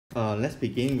Let's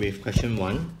begin with question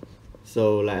 1.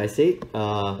 So like I said,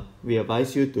 we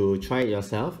advise you to try it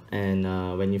yourself, and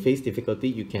when you face difficulty,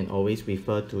 you can always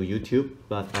refer to YouTube,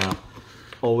 but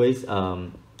always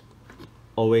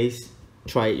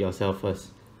try it yourself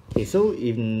first. Okay, so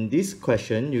in this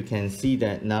question, you can see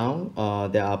that now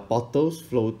there are bottles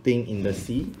floating in the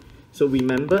sea. So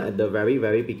remember at the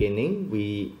very beginning,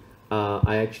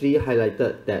 I actually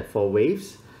highlighted that for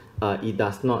waves, it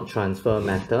does not transfer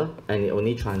matter and it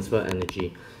only transfer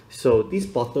energy. So this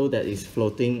bottle that is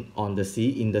floating on the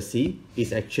sea, in the sea,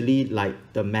 is actually like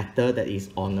the matter that is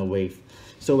on a wave.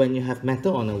 So when you have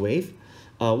matter on a wave,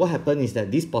 what happens is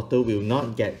that this bottle will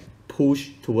not get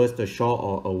pushed towards the shore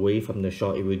or away from the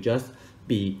shore. It will just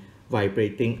be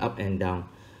vibrating up and down.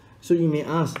 So you may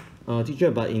ask, teacher,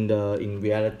 but in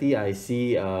reality, I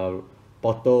see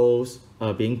bottles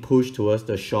being pushed towards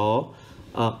the shore.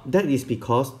 That is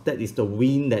because that is the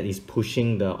wind that is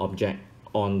pushing the object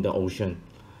on the ocean.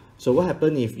 So what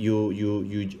happens if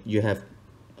you have,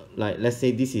 like, let's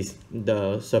say this is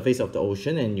the surface of the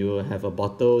ocean and you have a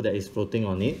bottle that is floating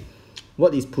on it.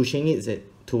 What is pushing it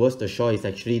towards the shore is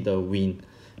actually the wind.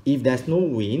 If there's no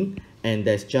wind and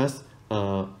there's just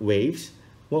waves,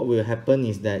 what will happen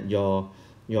is that your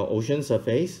ocean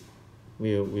surface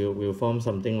will form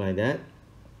something like that,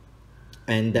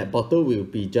 and that bottle will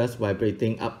be just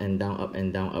vibrating up and down, up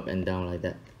and down, up and down like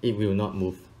that. It will not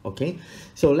move. Okay,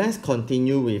 so let's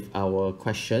continue with our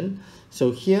question. So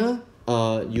here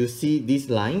you see these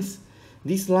lines.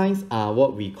 These lines are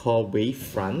what we call wave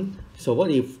front. So what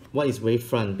is wave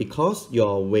front? Because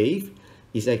your wave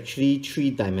is actually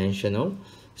three-dimensional,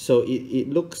 so it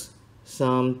looks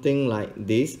something like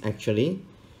this actually,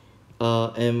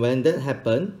 and when that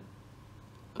happen,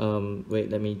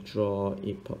 wait, let me draw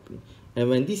it properly. And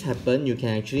when this happens, you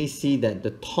can actually see that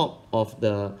the top of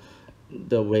the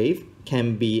wave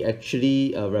can be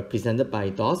actually represented by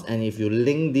dots, and if you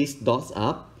link these dots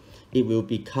up, it will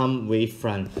become wave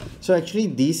front. So actually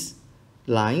these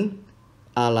lines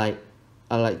are like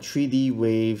 3D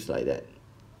waves like that.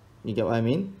 You get what I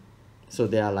mean? So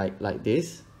they are like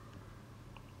this.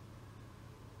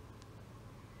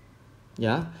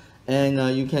 Yeah,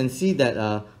 and you can see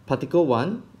that particle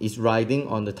 1 is riding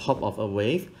on the top of a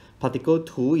wave. Particle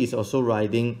 2 is also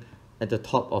riding at the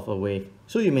top of a wave.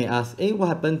 So you may ask, hey, what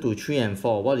happened to 3 and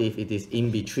 4? What if it is in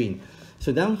between?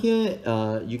 So down here,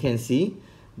 you can see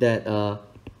that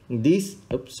these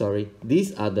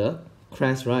are the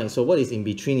crests, right? So what is in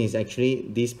between is actually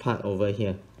this part over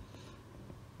here.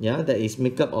 Yeah, that is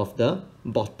make up of the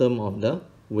bottom of the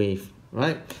wave,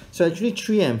 right? So actually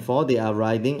 3 and 4, they are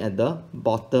riding at the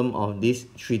bottom of this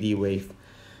 3D wave.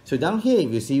 So down here,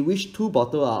 if you see which two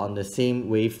bottles are on the same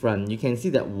wave front, you can see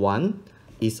that 1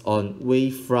 is on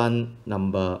wave front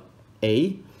number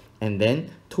A, and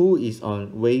then 2 is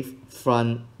on wave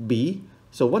front B.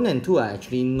 So 1 and 2 are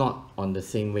actually not on the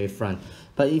same wave front.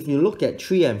 But if you look at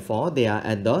 3 and 4, they are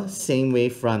at the same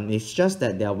wave front. It's just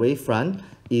that their wave front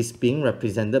is being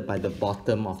represented by the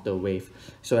bottom of the wave.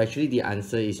 So actually the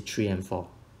answer is 3 and 4.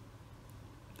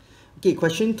 Okay,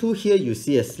 question 2 here, you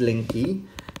see a slinky.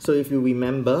 So if you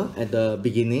remember at the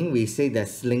beginning, we say that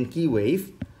slinky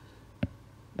wave,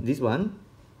 this one,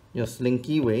 your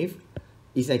slinky wave,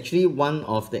 is actually one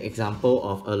of the example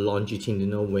of a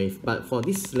longitudinal wave. But for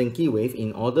this slinky wave,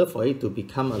 in order for it to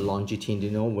become a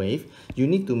longitudinal wave, you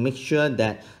need to make sure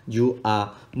that you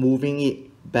are moving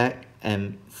it back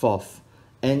and forth.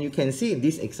 And you can see in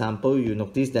this example, you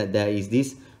notice that there is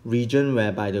this region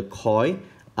whereby the coil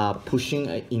are pushing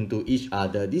into each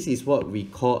other. This is what we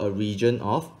call a region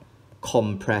of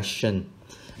compression.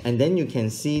 And then you can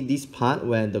see this part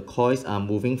where the coils are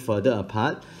moving further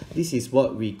apart. This is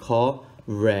what we call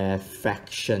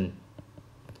rarefaction.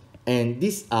 And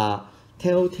these are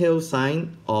telltale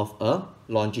sign of a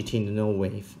longitudinal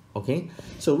wave. Okay,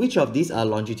 so which of these are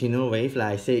longitudinal wave?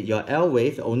 Like I said, your L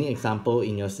wave, the only example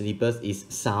in your syllabus is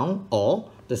sound, or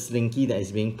the slinky that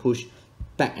is being pushed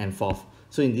back and forth.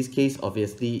 So in this case,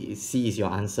 obviously C is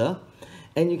your answer.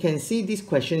 And you can see this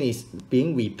question is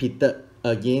being repeated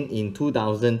again in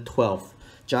 2012,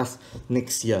 just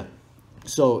next year.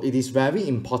 So it is very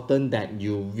important that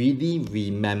you really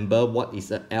remember what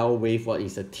is a L wave, what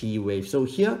is a T wave. So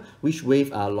here, which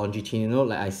wave are longitudinal?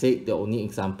 Like I said, the only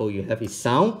example you have is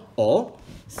sound or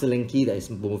slinky that is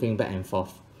moving back and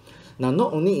forth. Now,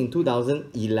 not only in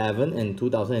 2011 and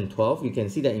 2012, you can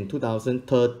see that in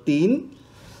 2013,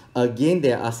 again,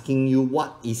 they're asking you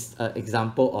what is an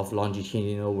example of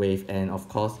longitudinal wave, and of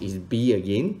course, is B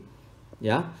again.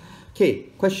 Yeah. Okay,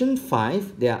 question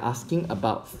 5, they are asking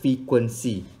about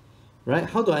frequency, right?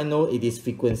 How do I know it is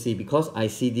frequency? Because I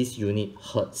see this unit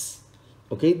hertz.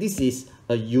 Okay, this is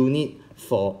a unit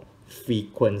for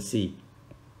frequency.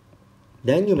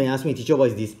 Then you may ask me, teacher, what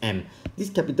is this M? This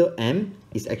capital M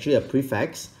is actually a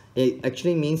prefix. It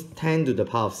actually means 10 to the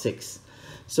power of 6.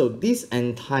 So this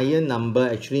entire number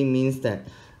actually means that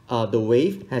the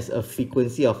wave has a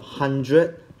frequency of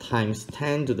 100 times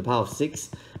 10 to the power of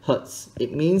 6 Hertz.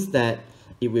 It means that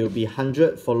it will be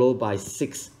 100 followed by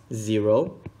 60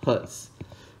 Hertz.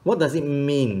 What does it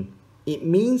mean? It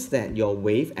means that your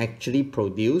wave actually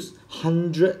produces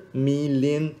 100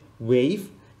 million waves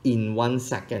in 1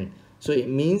 second. So it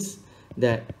means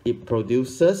that it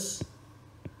produces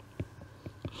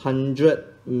 100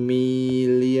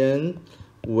 million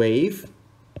waves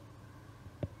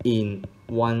in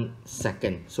 1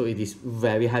 second. So it is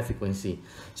very high frequency.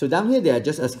 So down here they are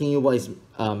just asking you what is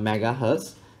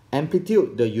megahertz.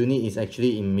 Amplitude, the unit is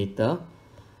actually in meter.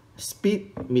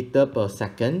 Speed, meter per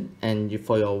second. And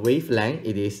for your wavelength,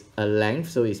 it is a length,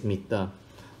 so it's meter.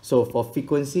 So for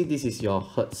frequency, this is your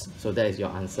hertz. So that is your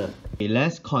answer. Okay,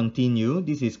 let's continue.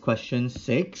 This is question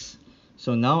 6.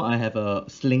 So now I have a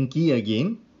slinky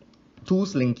again. 2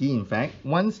 slinky in fact.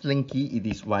 One slinky, it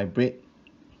is vibrate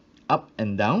up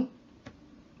and down.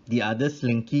 The other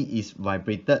slinky is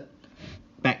vibrated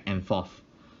back and forth.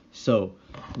 So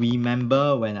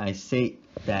remember when I said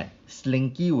that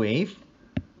slinky wave,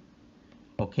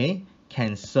 okay,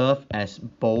 can serve as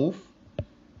both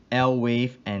L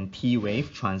wave and T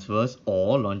wave, transverse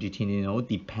or longitudinal,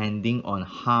 depending on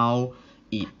how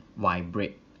it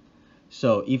vibrates.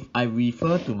 So if I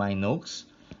refer to my notes,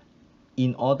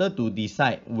 in order to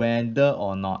decide whether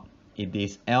or not it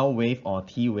is L wave or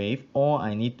T wave, all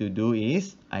I need to do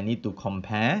is I need to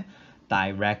compare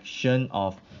direction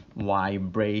of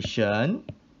vibration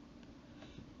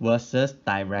versus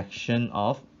direction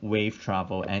of wave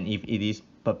travel. And if it is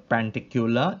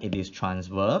perpendicular, it is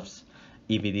transverse.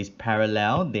 If it is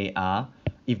parallel,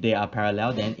 if they are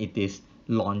parallel, then it is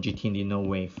longitudinal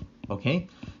wave. Okay,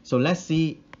 so let's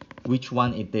see which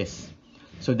one it is.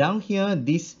 So down here,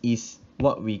 this is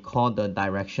what we call the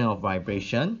direction of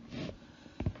vibration.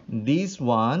 This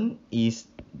one is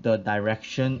the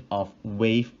direction of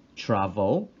wave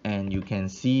travel, and you can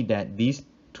see that these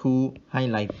two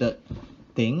highlighted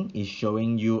thing is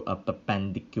showing you a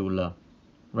perpendicular,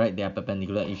 right? They are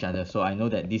perpendicular each other, so I know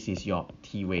that this is your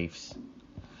T waves.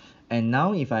 And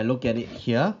now if I look at it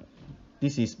here,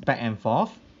 this is back and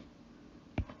forth.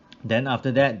 Then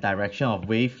after that, direction of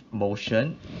wave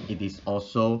motion, it is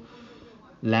also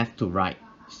left to right.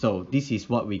 So this is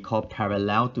what we call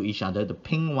parallel to each other. The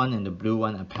pink one and the blue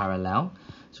one are parallel.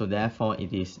 So therefore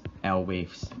it is L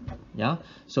waves. Yeah.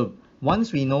 So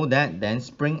once we know that, then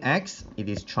spring X, it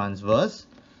is transverse.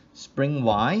 Spring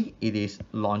Y, it is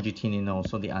longitudinal.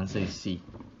 So the answer is C.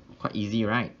 Quite easy,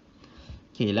 right?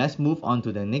 Okay, let's move on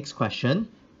to the next question.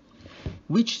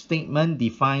 Which statement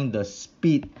defines the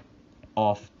speed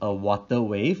of a water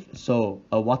wave? So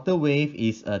a water wave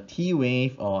is a T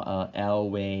wave or a L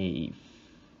wave.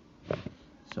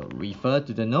 So refer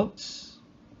to the notes.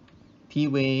 T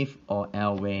wave or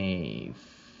L wave.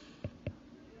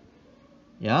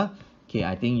 Yeah, okay,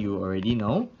 I think you already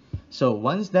know. So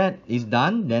once that is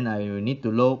done, then I will need to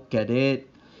look at it.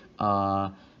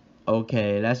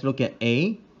 Okay, let's look at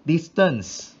A.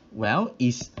 Distance. Well,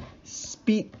 is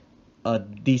speed a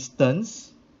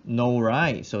distance? No,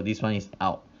 right? So this one is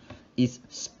out. Is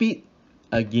speed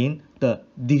again the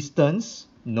distance?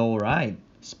 No, right?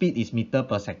 Speed is meter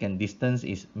per second. Distance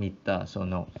is meter, so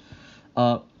no.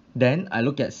 Then I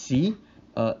look at C.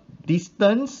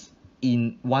 Distance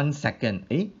in 1 second.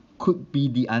 Could be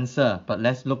the answer, but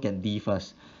let's look at D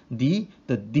first. D,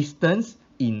 the distance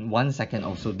in 1 second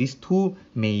also. These two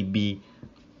may be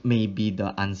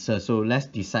the answer. So let's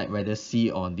decide whether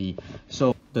C or D.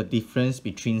 So the difference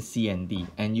between C and D.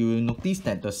 And you will notice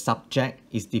that the subject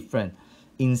is different.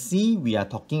 In C, we are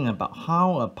talking about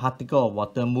how a particle of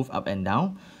water moves up and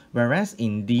down. Whereas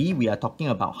in D, we are talking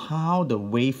about how the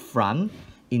wave front,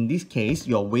 in this case,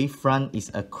 your wave front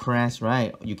is a crest,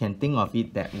 right? You can think of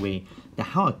it that way, that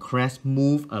how a crest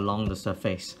moves along the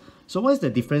surface. So what is the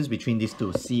difference between these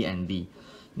two, C and D?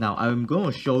 Now, I'm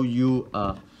going to show you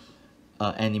a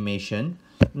animation.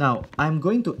 Now, I'm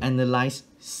going to analyze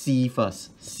C first.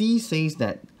 C says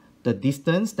that the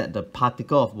distance that the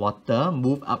particle of water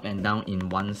move up and down in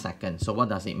 1 second. So what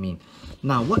does it mean?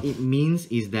 Now, what it means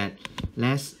is that,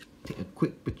 let's take a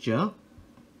quick picture.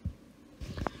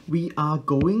 We are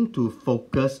going to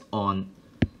focus on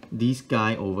this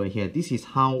guy over here. This is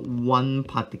how one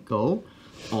particle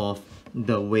of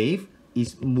the wave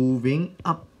is moving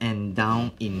up and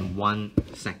down in 1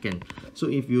 second. So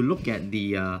if you look at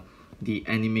the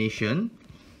animation,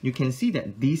 you can see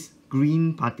that this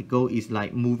green particle is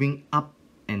like moving up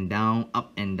and down,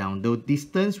 up and down. The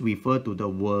distance refer to the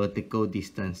vertical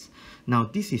distance. Now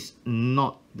this is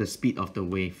not the speed of the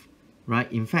wave,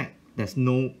 right? In fact, there's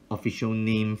no official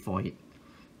name for it.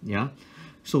 Yeah.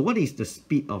 So what is the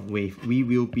speed of wave? We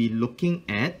will be looking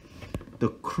at the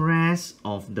crest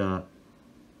of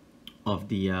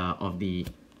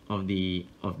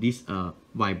this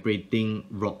vibrating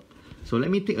rod. So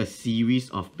let me take a series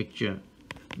of picture.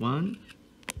 1,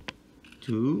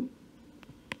 2,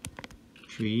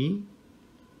 3,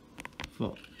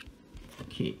 4.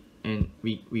 Okay, and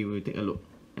we will take a look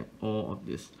at all of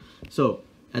this. So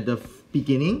at the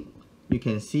beginning, you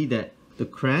can see that the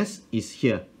crest is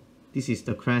here. This is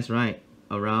the crest, right?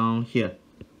 Around here.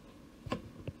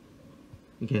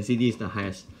 You can see this is the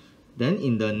highest. Then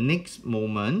in the next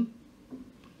moment,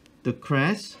 the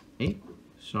crest,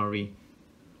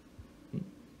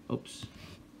 oops,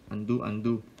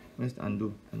 undo. Where's the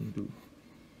undo?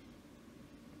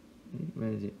 Where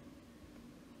is it?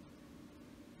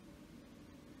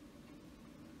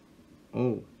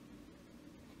 Oh.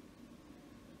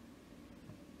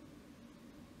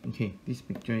 Okay, this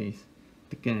picture is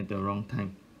taken at the wrong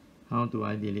time. How do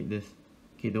I delete this?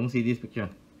 Okay, don't see this picture.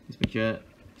 This picture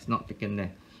is not taken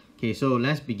there. Okay, so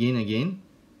let's begin again.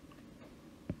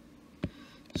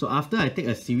 So after I take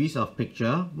a series of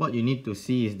picture, what you need to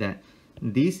see is that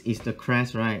this is the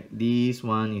crest, right? This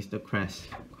one is the crest,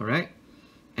 correct?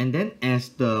 And then as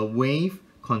the wave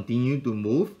continue to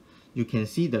move, you can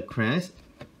see the crest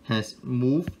has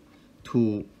moved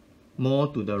to more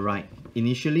to the right.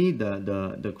 Initially,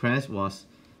 the crest was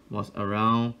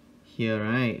around here,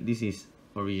 right? This is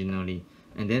originally.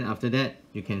 And then after that,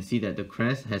 you can see that the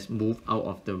crest has moved out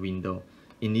of the window.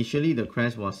 Initially, the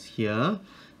crest was here,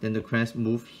 then the crest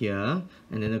moved here,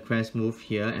 and then the crest moved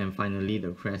here, and finally the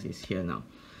crest is here now.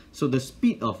 So the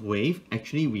speed of wave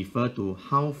actually refer to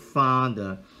how far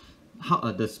the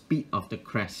speed of the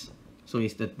crest. So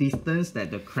it's the distance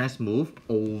that the crest move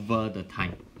over the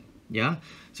time. Yeah.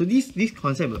 So this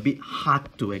concept a bit hard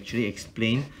to actually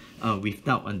explain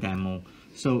without a demo.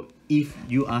 So if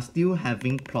you are still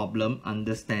having problem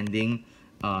understanding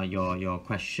your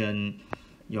question,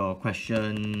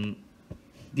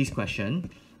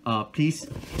 please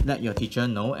let your teacher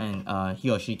know, and he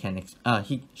or she can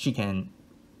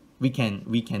we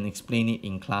can explain it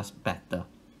in class better.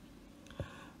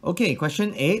 Okay,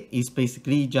 question 8 is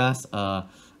basically just a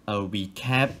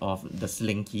recap of the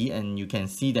slinky, and you can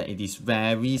see that it is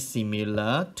very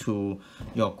similar to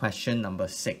your question number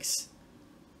 6,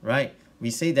 right?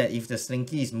 We say that if the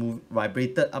slinky is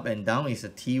vibrated up and down, it's a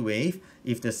T wave.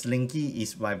 If the slinky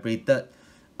is vibrated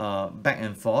back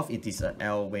and forth, it is a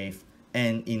L wave.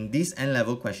 And in this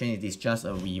N-level question, it is just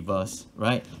a reverse,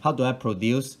 right? How do I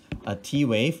produce a T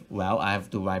wave? Well, I have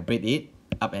to vibrate it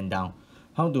up and down.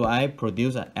 How do I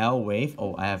produce an L wave?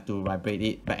 Oh, I have to vibrate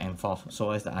it back and forth. So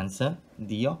what's the answer?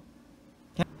 D.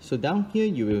 Okay. So down here,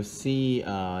 you will see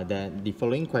that the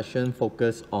following question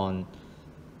focus on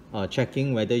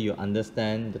checking whether you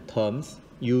understand the terms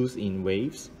used in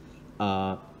waves.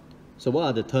 So what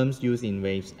are the terms used in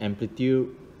waves?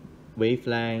 Amplitude,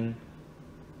 wavelength,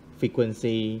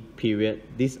 frequency, period.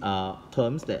 These are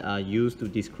terms that are used to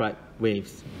describe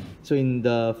waves. So in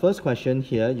the first question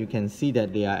here, you can see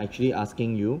that they are actually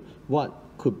asking you what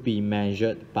could be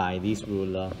measured by this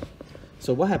ruler.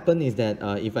 So what happened is that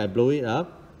if I blow it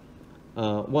up,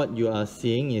 what you are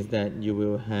seeing is that you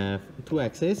will have two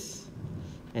axes,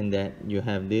 and that you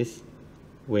have this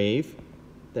wave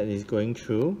that is going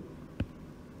through.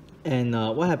 And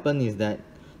what happened is that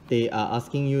they are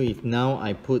asking you if now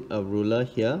I put a ruler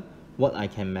here, what I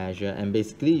can measure. And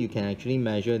basically you can actually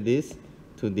measure this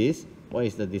to this. What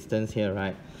is the distance here,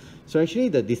 right? So actually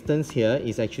the distance here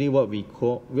is actually what we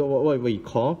call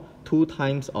 2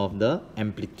 times of the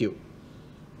amplitude.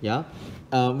 Yeah,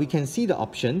 we can see the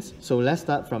options. So let's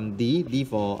start from D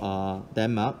for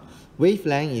Denmark.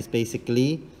 Wavelength is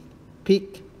basically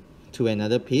peak to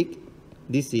another peak.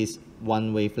 This is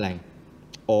one wavelength.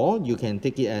 Or you can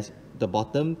take it as the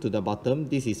bottom to the bottom.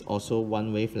 This is also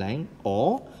one wavelength.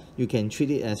 Or you can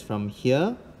treat it as from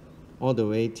here all the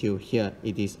way till here.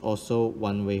 It is also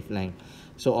one wavelength.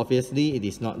 So obviously it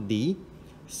is not D.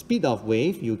 Speed of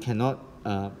wave, you cannot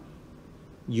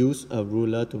use a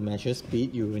ruler to measure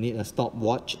speed. You will need a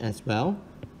stopwatch as well.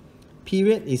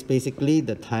 Period is basically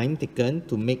the time taken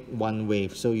to make one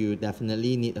wave, so you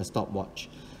definitely need a stopwatch.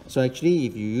 So actually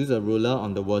if you use a ruler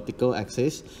on the vertical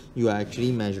axis, you are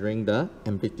actually measuring the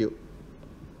amplitude.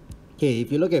 Okay,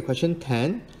 if you look at question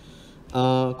 10,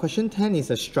 question 10 is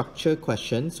a structure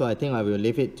question, so I think I will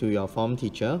leave it to your form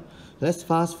teacher. Let's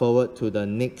fast forward to the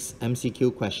next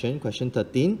MCQ question, question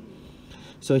 13.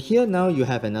 So here now you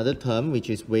have another term which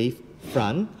is wave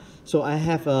front. So I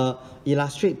have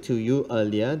illustrated to you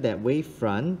earlier that wave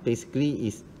front basically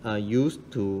is used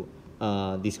to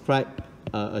describe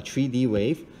a 3D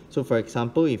wave. So for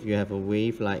example, if you have a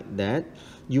wave like that,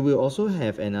 you will also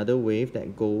have another wave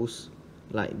that goes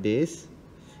like this,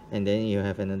 and then you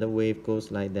have another wave goes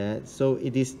like that. So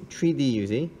it is 3D, you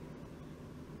see.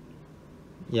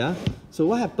 Yeah, so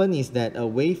what happens is that a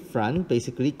wave front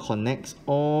basically connects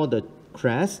all the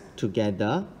crests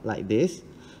together like this.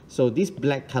 So this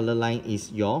black color line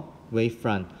is your wave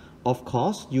front. Of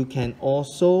course, you can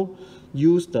also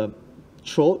use the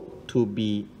throat to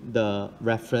be the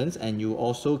reference, and you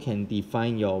also can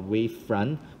define your wave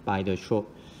front by the throat.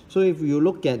 So if you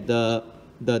look at the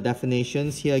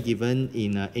definitions here given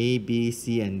in A, B,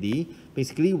 C, and D,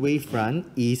 basically wave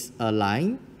front is a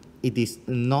line. It is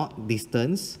not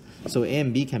distance, so A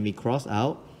and B can be crossed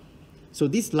out. So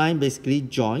this line basically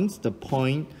joins the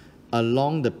point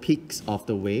along the peaks of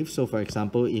the wave. So for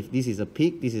example, if this is a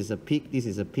peak, this is a peak, this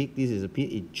is a peak, this is a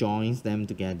peak, it joins them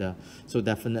together. So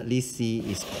definitely C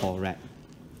is correct.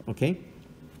 Okay.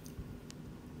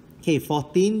 Okay,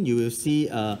 14, you will see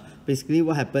basically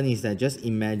what happened is that just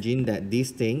imagine that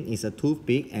this thing is a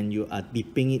toothpick and you are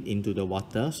dipping it into the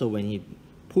water. So when you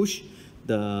push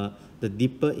the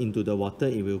dipper into the water,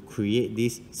 it will create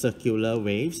these circular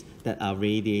waves that are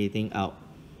radiating out.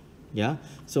 Yeah,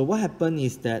 so what happened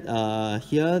is that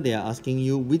here they are asking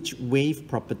you which wave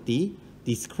property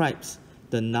describes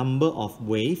the number of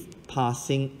wave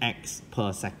passing x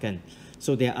per second.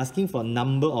 So they are asking for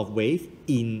number of wave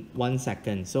in 1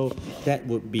 second. So that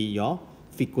would be your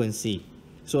frequency.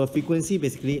 So a frequency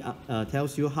basically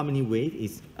tells you how many wave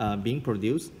is being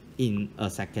produced in a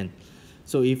second.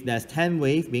 So if there's 10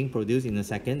 waves being produced in a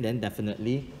second, then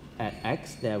definitely at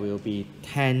x there will be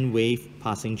 10 waves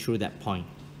passing through that point.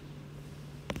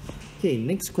 Okay,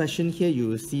 next question here you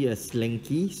will see a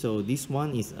slinky. So this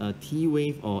one is a T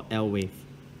wave or L wave.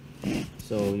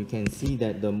 So you can see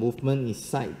that the movement is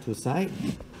side to side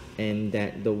and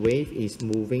that the wave is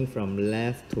moving from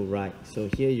left to right. So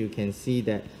here you can see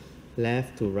that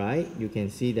left to right, you can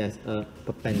see there's a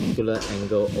perpendicular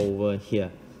angle over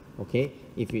here. Okay,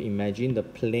 if you imagine the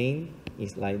plane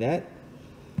is like that,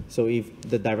 so if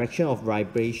the direction of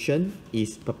vibration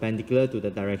is perpendicular to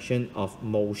the direction of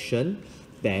motion,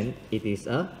 then it is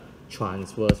a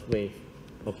transverse wave.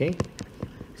 Okay,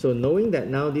 so knowing that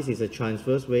now this is a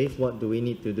transverse wave, what do we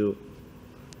need to do?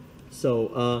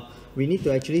 So we need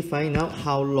to actually find out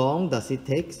how long does it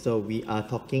take. So we are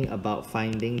talking about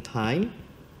finding time,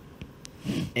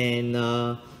 and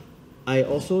I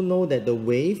also know that the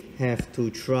wave have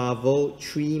to travel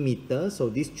 3 meters. So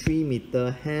this 3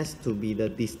 meters has to be the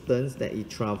distance that it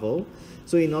travel.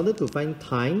 So in order to find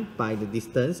time by the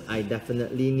distance, I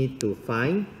definitely need to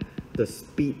find the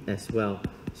speed as well.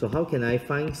 So how can I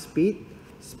find speed?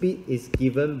 Speed is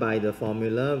given by the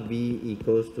formula V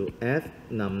equals to F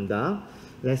lambda.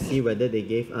 Let's see whether they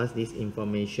gave us this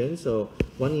information. So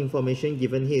one information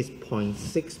given here is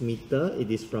 0.6 meter. It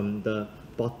is from the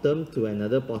bottom to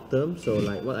another bottom. So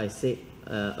like what I said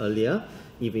earlier,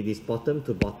 if it is bottom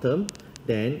to bottom,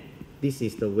 then this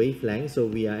is the wavelength. So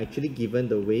we are actually given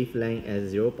the wavelength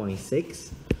as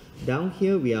 0.6. Down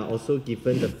here we are also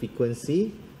given the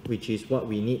frequency, which is what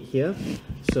we need here.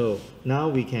 So now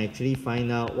we can actually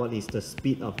find out what is the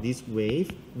speed of this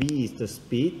wave. V is the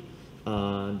speed,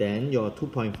 then your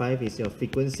 2.5 is your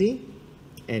frequency,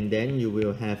 and then you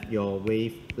will have your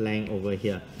wavelength over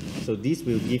here. So this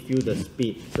will give you the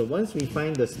speed. So once we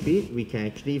find the speed, we can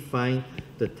actually find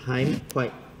the time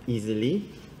quite easily.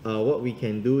 What we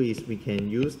can do is we can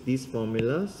use this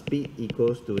formula, speed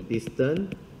equals to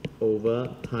distance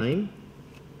over time.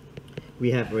 We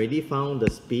have already found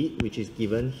the speed, which is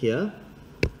given here.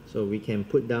 So we can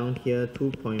put down here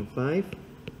 2.5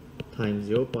 times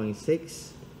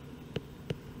 0.6.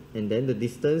 And then the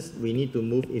distance we need to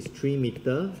move is 3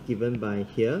 meters given by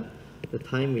here. The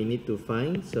time we need to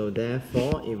find, so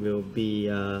therefore it will be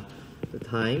the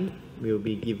time will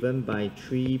be given by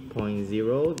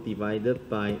 3.0 divided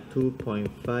by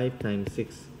 2.5 times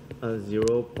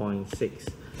 0.6.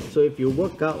 So if you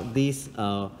work out this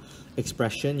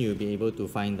expression, you'll be able to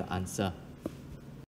find the answer.